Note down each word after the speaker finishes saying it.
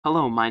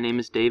Hello, my name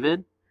is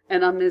David,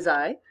 And I'm Ms.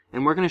 I.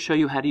 and we're going to show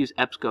you how to use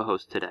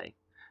EBSCOhost today.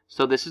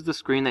 So this is the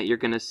screen that you're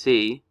going to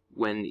see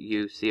when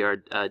you see our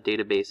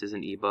databases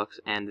and ebooks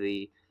and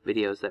the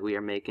videos that we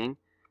are making.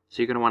 So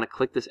you're going to want to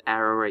click this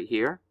arrow right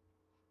here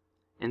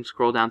and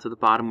scroll down to the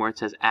bottom where it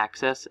says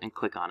Access and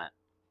click on it.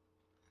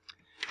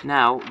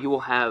 Now you will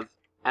have,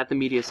 at the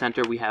Media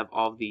Center, we have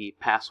all the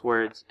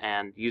passwords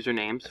and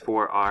usernames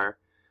for our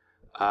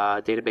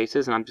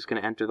databases, and I'm just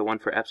going to enter the one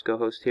for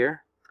EBSCOhost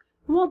here.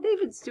 While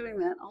David's doing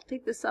that, I'll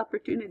take this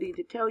opportunity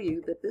to tell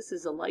you that this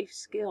is a life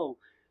skill.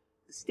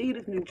 The state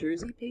of New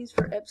Jersey pays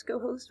for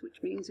EBSCOhost,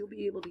 which means you'll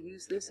be able to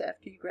use this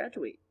after you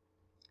graduate.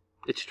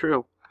 It's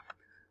true.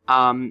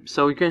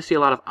 So you're going to see a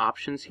lot of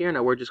options here.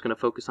 Now we're just going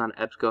to focus on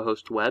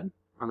EBSCOhost Web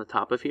on the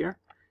top of here.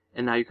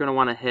 And now you're going to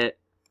want to hit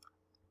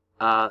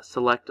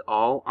Select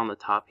All on the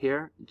top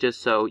here,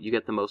 just so you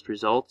get the most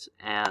results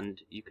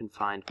and you can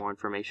find more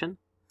information.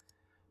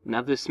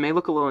 Now this may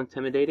look a little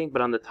intimidating,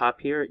 but on the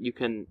top here you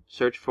can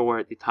search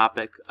for the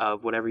topic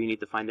of whatever you need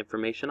to find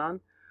information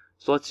on.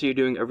 So let's say you're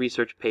doing a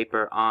research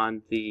paper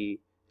on the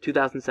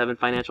 2007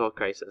 financial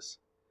crisis.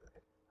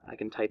 I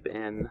can type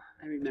in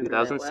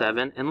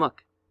 2007 and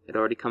look, it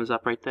already comes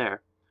up right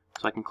there.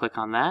 So I can click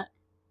on that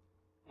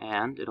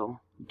and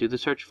it'll do the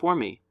search for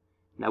me.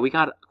 Now we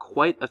got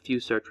quite a few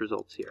search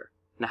results here.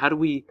 Now how do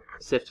we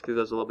sift through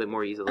those a little bit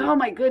more easily? Oh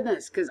my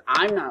goodness, because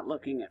I'm not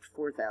looking at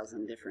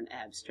 4,000 different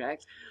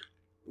abstracts.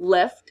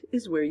 Left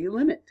is where you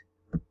limit.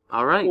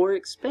 All right. Or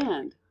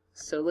expand.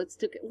 So let's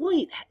take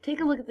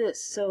a look at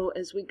this. So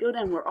as we go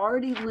down, we're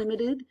already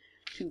limited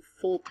to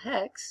full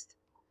text.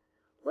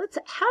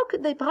 How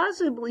could they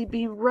possibly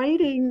be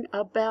writing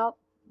about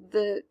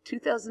the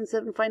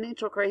 2007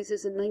 financial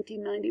crisis in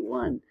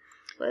 1991?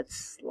 Let's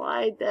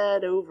slide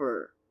that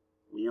over.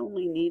 We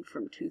only need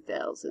from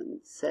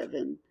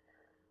 2007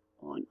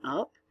 on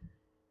up.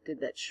 Did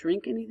that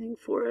shrink anything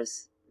for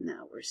us?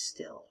 No, we're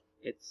still.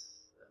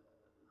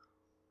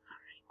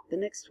 The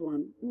next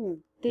one,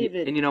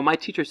 David. And you know, my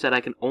teacher said I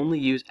can only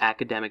use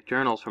academic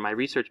journals for my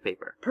research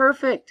paper.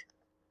 Perfect.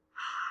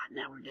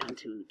 Now we're down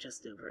to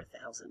just over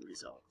 1,000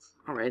 results.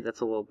 All right, that's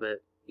a little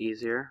bit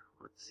easier.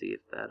 Let's see if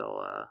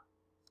that'll,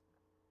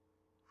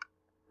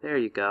 there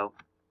you go.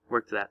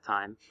 Worked that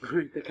time.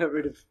 They got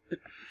rid of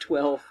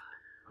 12.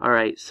 All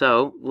right,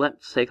 so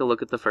let's take a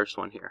look at the first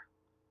one here.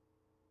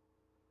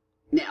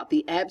 Now,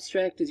 the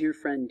abstract is your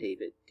friend,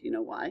 David. Do you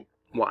know why?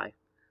 Why?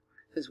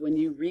 Because when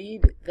you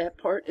read that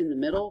part in the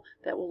middle,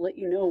 that will let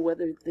you know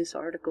whether this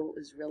article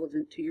is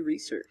relevant to your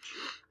research.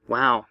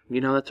 Wow, you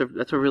know,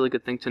 that's a really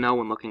good thing to know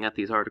when looking at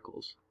these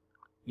articles.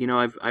 You know,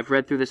 I've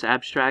read through this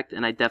abstract,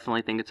 and I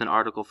definitely think it's an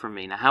article for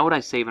me. Now, how would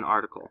I save an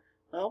article?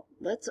 Well,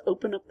 let's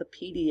open up the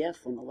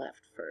PDF on the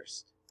left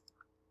first.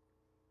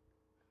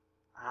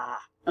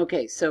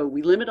 Okay, so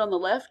we limit on the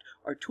left,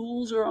 our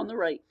tools are on the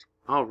right.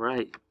 All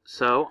right,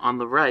 so on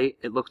the right,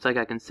 it looks like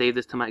I can save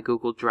this to my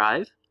Google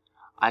Drive.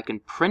 I can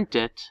print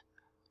it.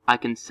 I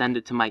can send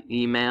it to my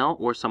email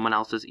or someone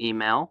else's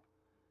email.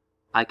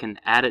 I can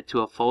add it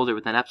to a folder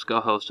with an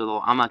EBSCOhost,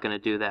 although I'm not going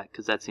to do that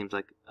because that seems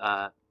like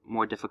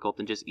more difficult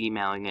than just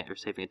emailing it or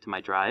saving it to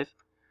my drive.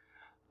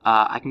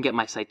 I can get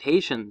my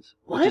citations,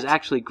 which is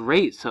actually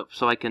great, so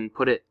I can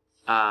put it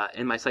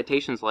in my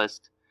citations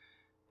list,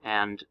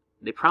 and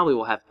they probably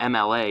will have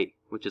MLA,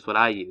 which is what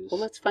I use. Well,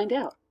 let's find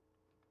out.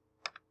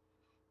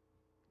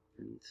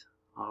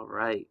 All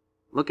right.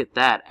 Look at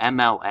that,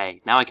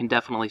 MLA. Now I can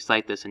definitely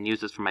cite this and use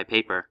this for my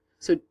paper.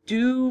 So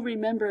do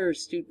remember,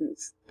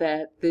 students,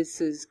 that this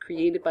is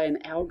created by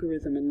an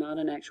algorithm and not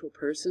an actual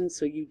person,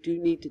 so you do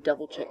need to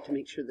double check to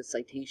make sure the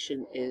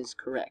citation is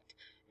correct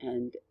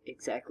and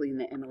exactly in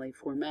the MLA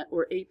format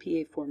or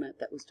APA format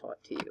that was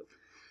taught to you.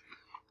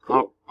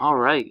 Cool. All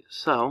right,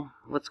 so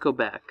let's go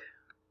back.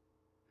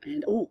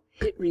 And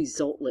hit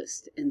result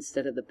list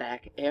instead of the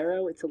back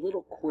arrow. It's a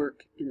little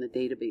quirk in the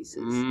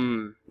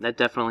databases. That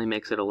definitely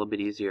makes it a little bit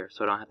easier,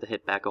 so I don't have to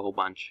hit back a whole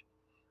bunch.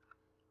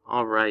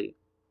 All right,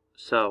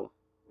 so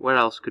what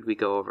else could we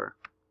go over?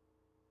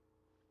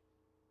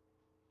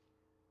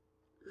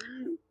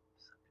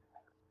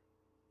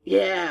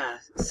 Yeah,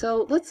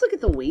 so let's look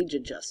at the wage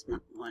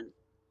adjustment one.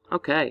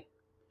 Okay.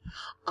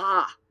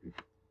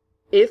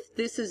 If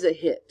this is a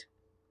hit,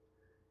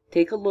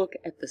 take a look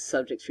at the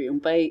subjects for you.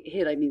 And by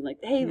hit, I mean like,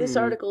 hey, this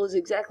article is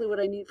exactly what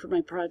I need for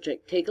my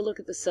project. Take a look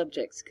at the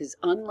subjects, because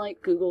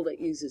unlike Google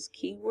that uses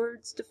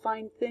keywords to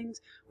find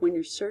things, when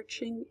you're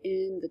searching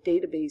in the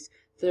database,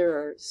 there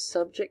are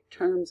subject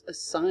terms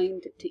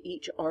assigned to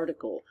each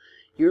article.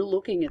 You're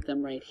looking at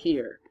them right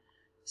here.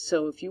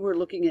 So if you were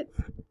looking at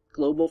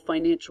global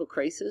financial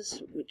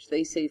crisis, which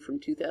they say from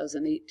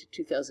 2008 to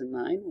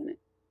 2009, when it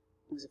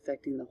was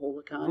affecting the whole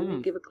economy,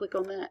 give a click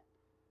on that.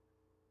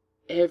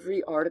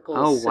 Every article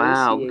Oh,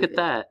 wow, look at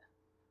that.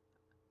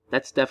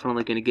 That's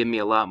definitely going to give me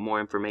a lot more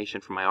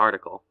information for my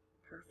article.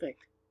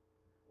 Perfect.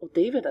 Well,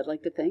 David, I'd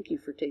like to thank you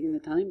for taking the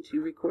time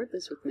to record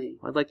this with me.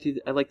 I'd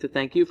like to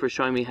thank you for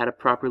showing me how to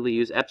properly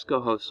use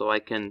EBSCOhost so I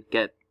can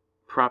get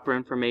proper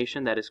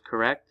information that is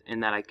correct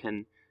and that I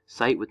can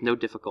cite with no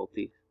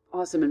difficulty.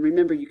 Awesome. And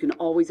remember, you can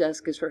always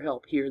ask us for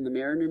help here in the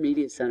Mariner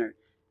Media Center.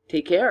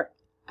 Take care.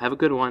 Have a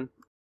good one.